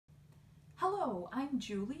Hello, I'm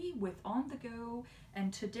Julie with On The Go,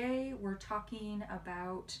 and today we're talking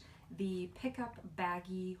about the Pickup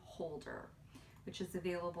Baggie holder, which is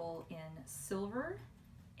available in silver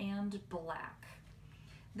and black.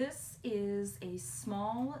 This is a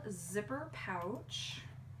small zipper pouch.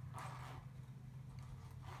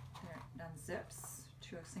 There, it unzips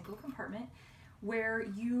to a single compartment where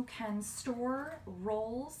you can store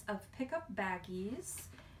rolls of pickup baggies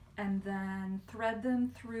and then thread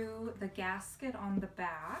them through the gasket on the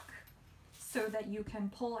back so that you can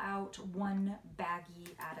pull out one baggie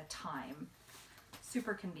at a time.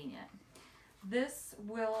 Super convenient. This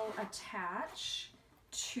will attach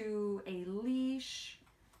to a leash,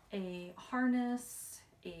 a harness,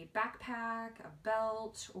 a backpack, a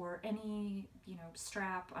belt, or any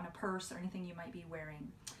strap on a purse or anything you might be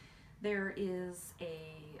wearing. There is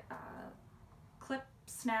a clip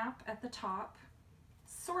snap at the top,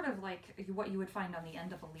 sort of like what you would find on the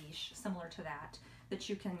end of a leash, similar to that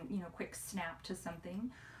you can, quick snap to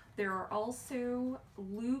something. There are also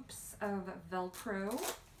loops of Velcro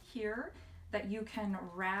here that you can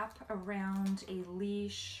wrap around a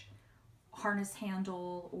leash, harness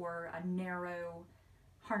handle, or a narrow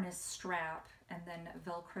harness strap, and then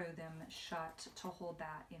Velcro them shut to hold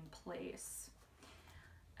that in place.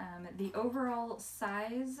 The overall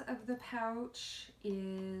size of the pouch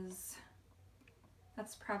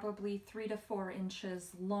that's probably 3 to 4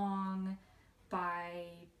 inches long by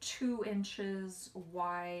 2 inches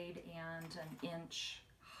wide and an inch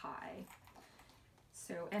high.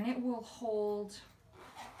 And it will hold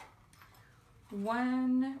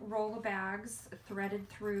one roll of bags threaded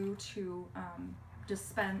through to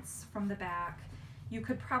dispense from the back. You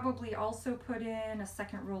could probably also put in a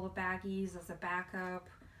second roll of baggies as a backup,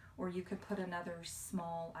 or you could put another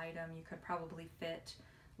small item. You could probably fit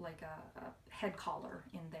like a head collar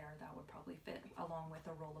in there. That would probably fit along with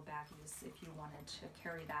a roll of baggies if you wanted to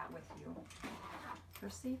carry that with you for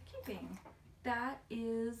safekeeping. That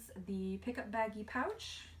is the Pickup Baggie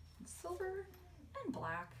pouch, silver and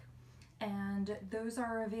black, and those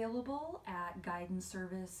are available at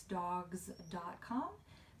guideandservicedogs.com.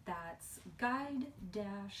 That's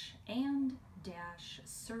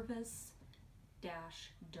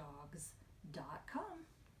guide-and-service-dogs.com.